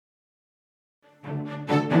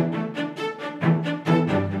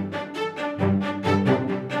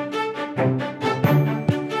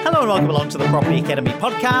Hello and welcome along to the Property Academy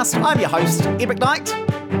podcast. I'm your host, Ed McKnight.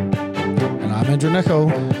 And I'm Andrew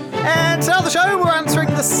Nicol. And today on the show, we're answering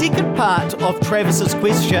the second part of Travis's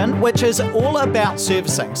question, which is all about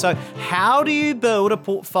servicing. So how do you build a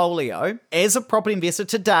portfolio as a property investor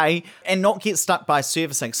today and not get stuck by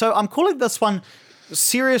servicing? So I'm calling this one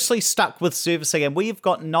Seriously Stuck with Servicing, and we've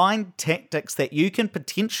got 9 tactics that you can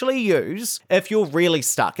potentially use if you're really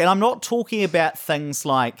stuck. And I'm not talking about things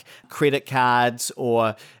like credit cards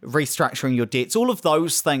or restructuring your debts, all of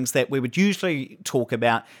those things that we would usually talk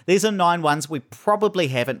about. These are 9 ones we probably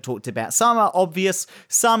haven't talked about. Some are obvious,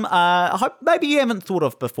 some maybe you haven't thought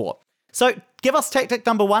of before. So give us tactic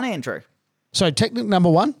number 1, Andrew. So tactic number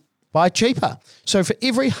 1, buy cheaper. So for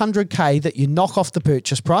every 100K that you knock off the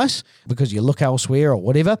purchase price because you look elsewhere or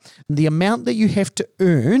whatever, the amount that you have to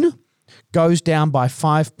earn goes down by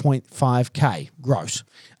 5.5K gross.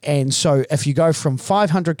 And so if you go from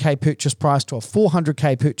 500K purchase price to a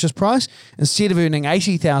 400K purchase price, instead of earning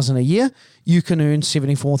 $80,000 a year, you can earn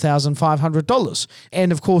 $74,500.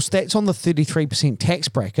 And of course, that's on the 33% tax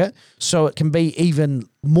bracket. So it can be even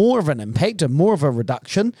more of an impact and more of a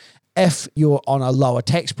reduction if you're on a lower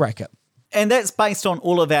tax bracket. And that's based on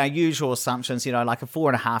all of our usual assumptions, like a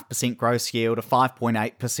 4.5% gross yield, a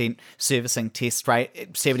 5.8% servicing test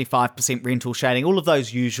rate, 75% rental shading, all of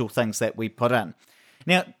those usual things that we put in.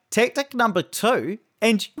 Now, tactic number 2,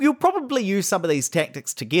 and you'll probably use some of these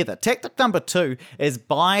tactics together. Tactic number 2 is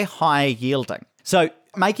buy higher yielding. So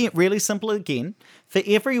making it really simple again, for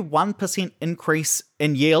every 1% increase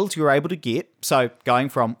in yield you're able to get, so going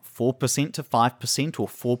from 4% to 5% or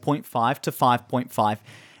 4.5 to 5.5,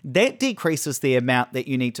 that decreases the amount that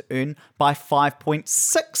you need to earn by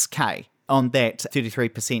 5.6K on that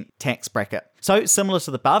 33% tax bracket. So similar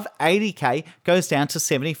to the above, 80K goes down to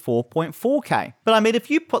 74.4K. But I mean,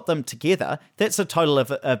 if you put them together, that's a total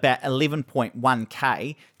of about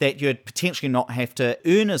 11.1K that you'd potentially not have to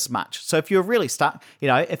earn as much. So if you're really stuck,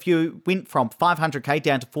 if you went from 500K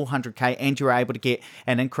down to 400K and you're able to get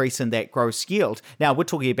an increase in that gross yield, now we're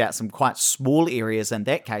talking about some quite small areas in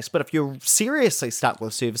that case, but if you're seriously stuck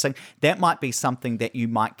with servicing, that might be something that you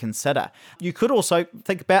might consider. You could also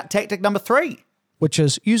think about tactic number 3, which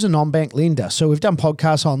is use a non-bank lender. So we've done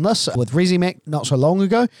podcasts on this with Resimac not so long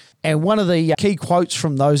ago. And one of the key quotes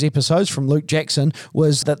from those episodes from Luke Jackson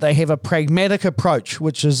was that they have a pragmatic approach,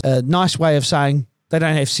 which is a nice way of saying they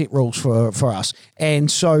don't have set rules for us.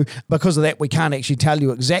 And so because of that, we can't actually tell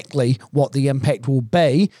you exactly what the impact will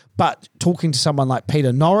be. But talking to someone like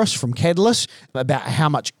Peter Norris from Catalyst about how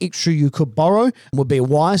much extra you could borrow would be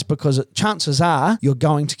wise, because chances are you're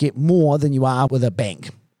going to get more than you are with a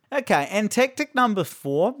bank. Okay, and tactic number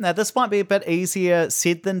 4, now this might be a bit easier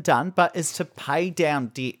said than done, but is to pay down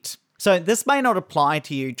debt. So this may not apply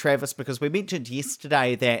to you, Travis, because we mentioned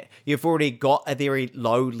yesterday that you've already got a very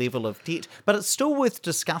low level of debt, but it's still worth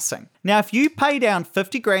discussing. Now, if you pay down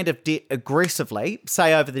 50 grand of debt aggressively,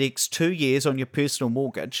 say over the next 2 years on your personal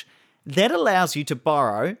mortgage, that allows you to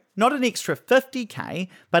borrow not an extra 50K,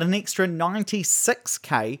 but an extra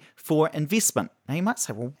 96K for investment. Now you might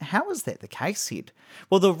say, well, how is that the case, Ed?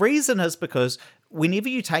 Well, the reason is because whenever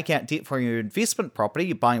you take out debt for your investment property,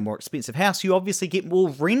 you're buying a more expensive house, you obviously get more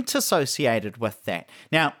rent associated with that.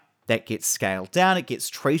 Now, that gets scaled down, it gets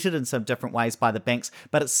treated in some different ways by the banks,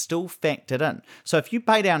 but it's still factored in. So if you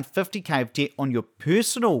pay down 50K of debt on your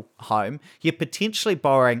personal home, you're potentially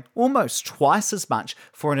borrowing almost twice as much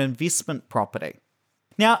for an investment property.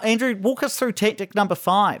 Now, Andrew, walk us through tactic number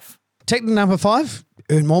 5. Tactic number 5,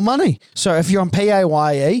 earn more money. So if you're on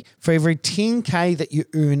PAYE, for every 10K that you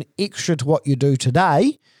earn extra to what you do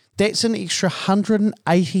today, that's an extra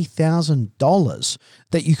 $180,000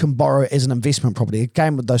 that you can borrow as an investment property,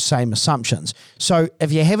 again with those same assumptions. So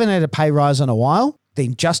if you haven't had a pay rise in a while,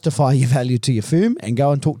 then justify your value to your firm and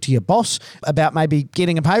go and talk to your boss about maybe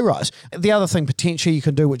getting a pay rise. The other thing potentially you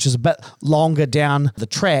can do, which is a bit longer down the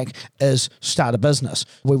track, is start a business.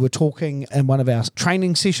 We were talking in one of our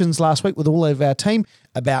training sessions last week with all of our team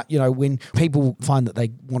about, when people find that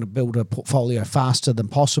they want to build a portfolio faster than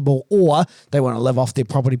possible, or they want to live off their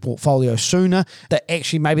property portfolio sooner, that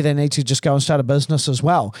actually maybe they need to just go and start a business as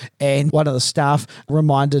well. And one of the staff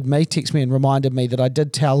texted me and reminded me that I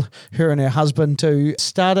did tell her and her husband to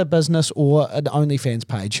start a business or an OnlyFans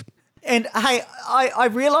page. And hey, I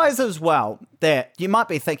realise as well that you might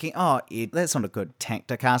be thinking, oh, Ed, that's not a good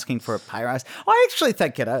tactic, asking for a pay rise. I actually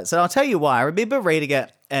think it is, and I'll tell you why. I remember reading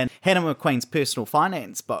it in Hannah McQueen's personal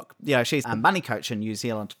finance book. She's a money coach in New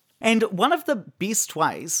Zealand. And one of the best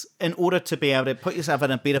ways in order to be able to put yourself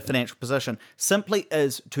in a better financial position simply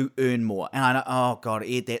is to earn more. And I know, oh God,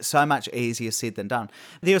 Ed, that's so much easier said than done.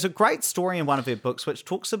 There's a great story in one of her books which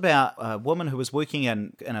talks about a woman who was working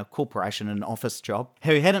in a corporation, an office job,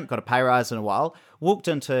 who hadn't got a pay rise in a while, walked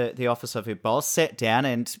into the office of her boss, sat down,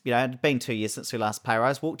 and it had been 2 years since her last pay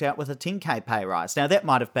rise, walked out with a 10K pay rise. Now that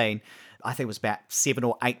might have been, I think it was about 7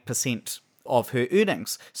 or 8% of her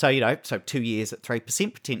earnings. So, so 2 years at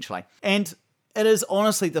 3% potentially. And it is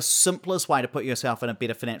honestly the simplest way to put yourself in a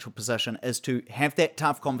better financial position is to have that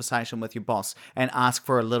tough conversation with your boss and ask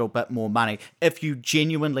for a little bit more money if you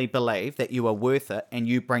genuinely believe that you are worth it and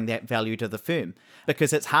you bring that value to the firm.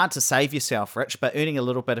 Because it's hard to save yourself rich, but earning a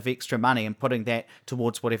little bit of extra money and putting that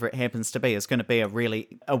towards whatever it happens to be is going to be a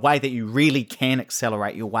way that you really can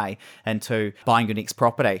accelerate your way into buying your next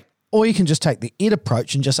property. Or you can just take the Ed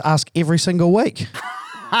approach and just ask every single week.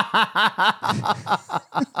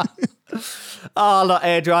 Oh, look,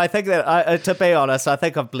 Andrew, I think that, to be honest, I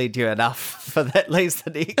think I've bled you enough for at least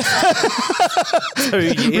the next 2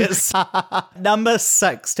 years.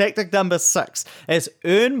 Tactic number 6 is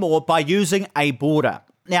earn more by using a boarder.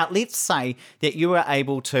 Now, let's say that you are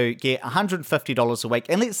able to get $150 a week,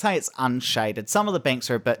 and let's say it's unshaded. Some of the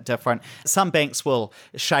banks are a bit different. Some banks will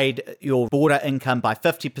shade your boarder income by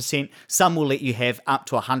 50%. Some will let you have up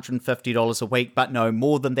to $150 a week, but no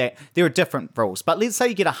more than that. There are different rules. But let's say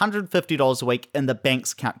you get $150 a week in the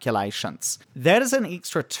bank's calculations. That is an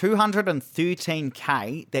extra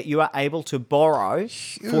 $213K that you are able to borrow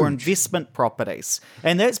for investment properties.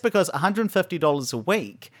 And that's because $150 a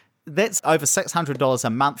week, that's over $600 a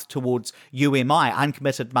month towards UMI,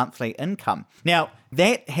 uncommitted monthly income. Now,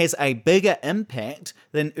 that has a bigger impact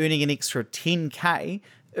than earning an extra $10K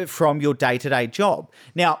from your day-to-day job.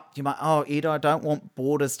 Now, you might, Ed, I don't want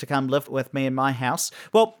boarders to come live with me in my house.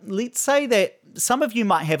 Well, let's say that some of you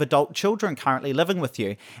might have adult children currently living with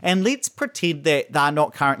you, and let's pretend that they're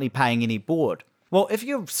not currently paying any board. Well, if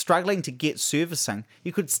you're struggling to get servicing,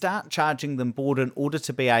 you could start charging them board in order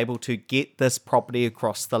to be able to get this property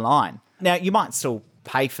across the line. Now, you might still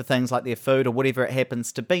pay for things like their food or whatever it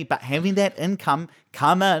happens to be, but having that income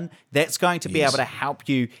come in, that's going to be able to help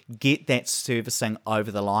you get that servicing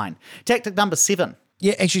over the line. Tactic number 7.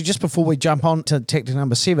 Yeah, actually, just before we jump on to tactic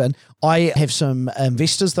number 7, I have some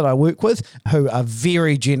investors that I work with who are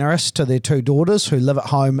very generous to their 2 daughters who live at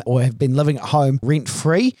home or have been living at home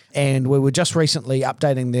rent-free. And we were just recently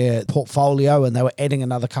updating their portfolio and they were adding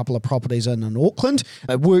another couple of properties in Auckland.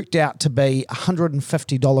 It worked out to be a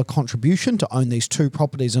 $150 contribution to own these 2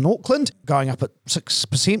 properties in Auckland, going up at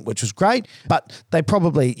 6%, which was great. But they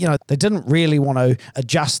probably, they didn't really want to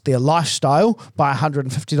adjust their lifestyle by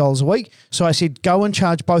 $150 a week. So I said, go and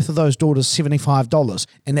charge both of those daughters $75,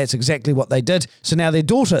 and that's exactly what they did. So now their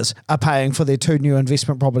daughters are paying for their 2 new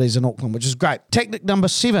investment properties in Auckland, which is great. Tactic number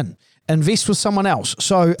 7, invest with someone else.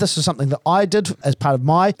 So this is something that I did as part of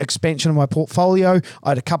my expansion of my portfolio. I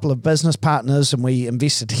had a couple of business partners and we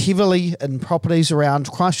invested heavily in properties around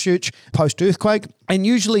Christchurch post-earthquake. And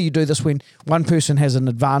usually you do this when one person has an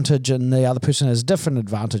advantage and the other person has a different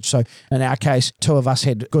advantage. So in our case, 2 of us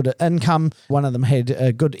had good income, one of them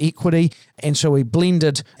had good equity. And so we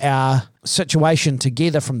blended our situation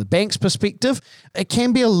together from the bank's perspective. It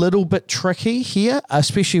can be a little bit tricky here,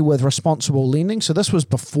 especially with responsible lending. So this was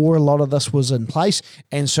before a lot of this was in place.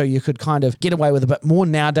 And so you could kind of get away with a bit more.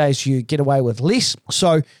 Nowadays, you get away with less.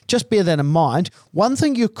 So just bear that in mind. One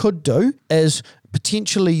thing you could do is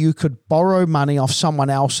potentially you could borrow money off someone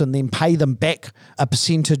else and then pay them back a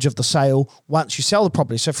percentage of the sale once you sell the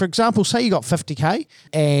property. So for example, say you got 50K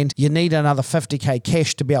and you need another 50K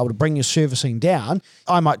cash to be able to bring your servicing down.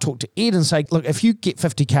 I might talk to Ed and say, look, if you get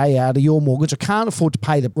 50K out of your mortgage, I can't afford to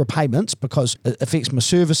pay the repayments because it affects my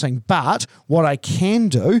servicing. But what I can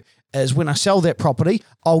do is when I sell that property,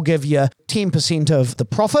 I'll give you 10% of the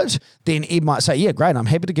profit. Then Ed might say, yeah, great, I'm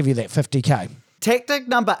happy to give you that 50K. Tactic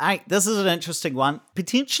number 8, this is an interesting one.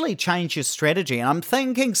 Potentially change your strategy. And I'm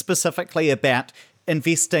thinking specifically about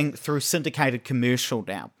investing through syndicated commercial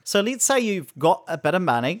now. So let's say you've got a bit of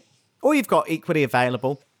money or you've got equity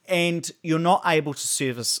available and you're not able to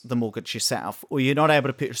service the mortgage yourself or you're not able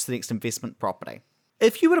to purchase the next investment property.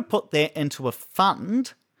 If you were to put that into a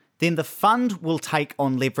fund, then the fund will take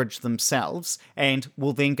on leverage themselves and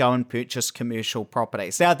will then go and purchase commercial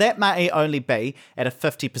properties. Now, that may only be at a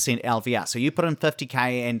 50% LVR. So you put in 50K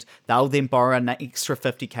and they'll then borrow an extra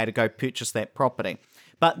 50K to go purchase that property.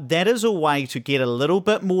 But that is a way to get a little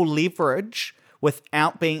bit more leverage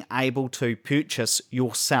without being able to purchase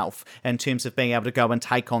yourself in terms of being able to go and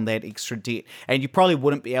take on that extra debt. And you probably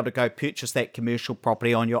wouldn't be able to go purchase that commercial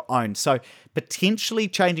property on your own. So potentially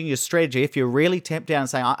changing your strategy, if you're really tapped down and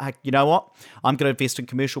saying, you know what, I'm going to invest in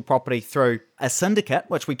commercial property through a syndicate,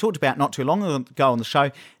 which we talked about not too long ago on the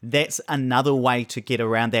show, that's another way to get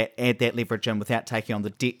around that, add that leverage in without taking on the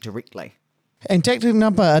debt directly. And tactic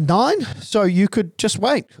number 9, so you could just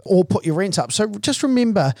wait or put your rents up. So just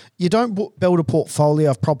remember, you don't build a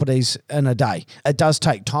portfolio of properties in a day. It does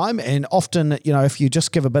take time, and often, if you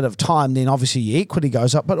just give a bit of time, then obviously your equity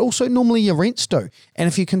goes up, but also normally your rents do. And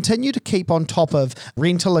if you continue to keep on top of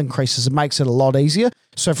rental increases, it makes it a lot easier.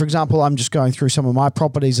 So, for example, I'm just going through some of my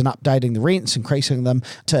properties and updating the rents, increasing them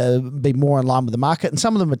to be more in line with the market. And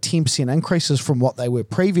some of them are 10% increases from what they were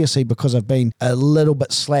previously because I've been a little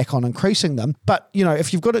bit slack on increasing them. But,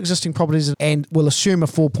 if you've got existing properties and we'll assume a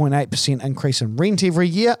 4.8% increase in rent every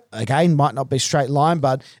year, again, might not be straight line,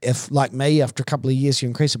 but if, like me, after a couple of years, you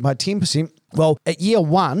increase it by 10%, well, at year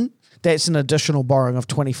 1, that's an additional borrowing of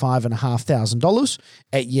 $25,500.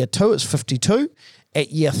 At year 2, it's $52,000. At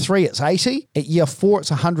year 3, it's $80,000. At year 4, it's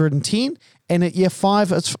 $110,000. And at year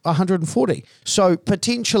 5, it's $140,000. So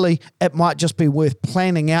potentially, it might just be worth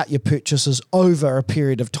planning out your purchases over a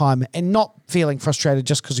period of time and not feeling frustrated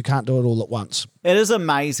just because you can't do it all at once. It is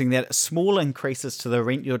amazing that small increases to the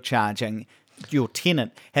rent you're charging your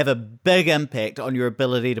tenant have a big impact on your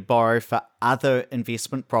ability to borrow for other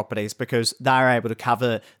investment properties because they're able to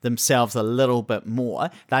cover themselves a little bit more.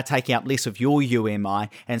 They're taking up less of your UMI,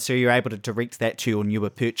 and so you're able to direct that to your newer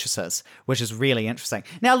purchases, which is really interesting.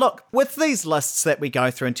 Now look, with these lists that we go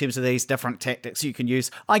through in terms of these different tactics you can use,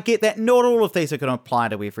 I get that not all of these are going to apply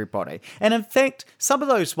to everybody. And in fact, some of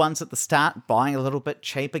those ones at the start, buying a little bit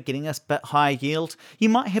cheaper, getting a bit higher yield, you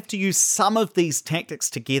might have to use some of these tactics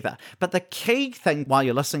together. But the key thing while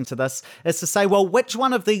you're listening to this is to say, well, which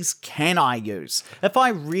one of these can I use? If I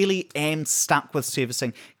really am stuck with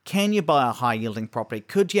servicing, can you buy a high-yielding property?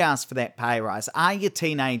 Could you ask for that pay rise? Are your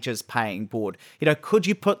teenagers paying board? Could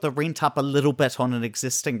you put the rent up a little bit on an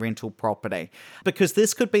existing rental property? Because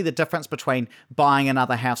this could be the difference between buying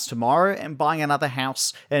another house tomorrow and buying another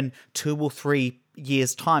house in 2 or 3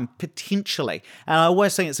 years' time, potentially. And I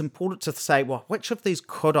always think it's important to say, well, which of these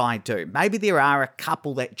could I do? Maybe there are a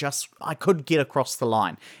couple that just I could get across the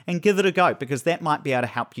line, and give it a go, because that might be able to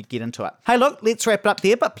help you get into it. Hey, look, let's wrap it up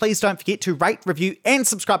there, but please don't forget to rate, review, and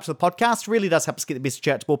subscribe to the podcast. It really does help us get the message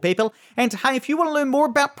out to more people. And hey, if you want to learn more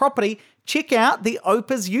about property, check out the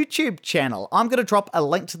Opes YouTube channel. I'm going to drop a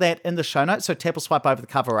link to that in the show notes, so tap or swipe over the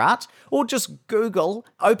cover art, or just Google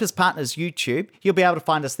Opes Partners YouTube. You'll be able to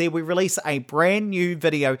find us there. We release a brand new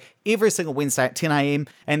video every single Wednesday at 10 a.m,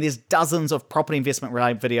 and there's dozens of property investment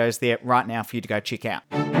related videos there right now for you to go check out.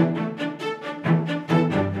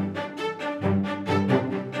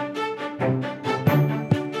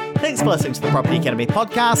 Thanks for listening to the Property Academy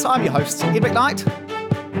podcast. I'm your host, Ed McKnight.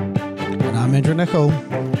 And I'm Andrew Nicol.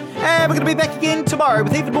 And we're going to be back again tomorrow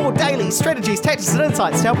with even more daily strategies, tactics, and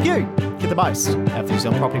insights to help you get the most out of the New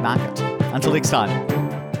Zealand property market. Until next time.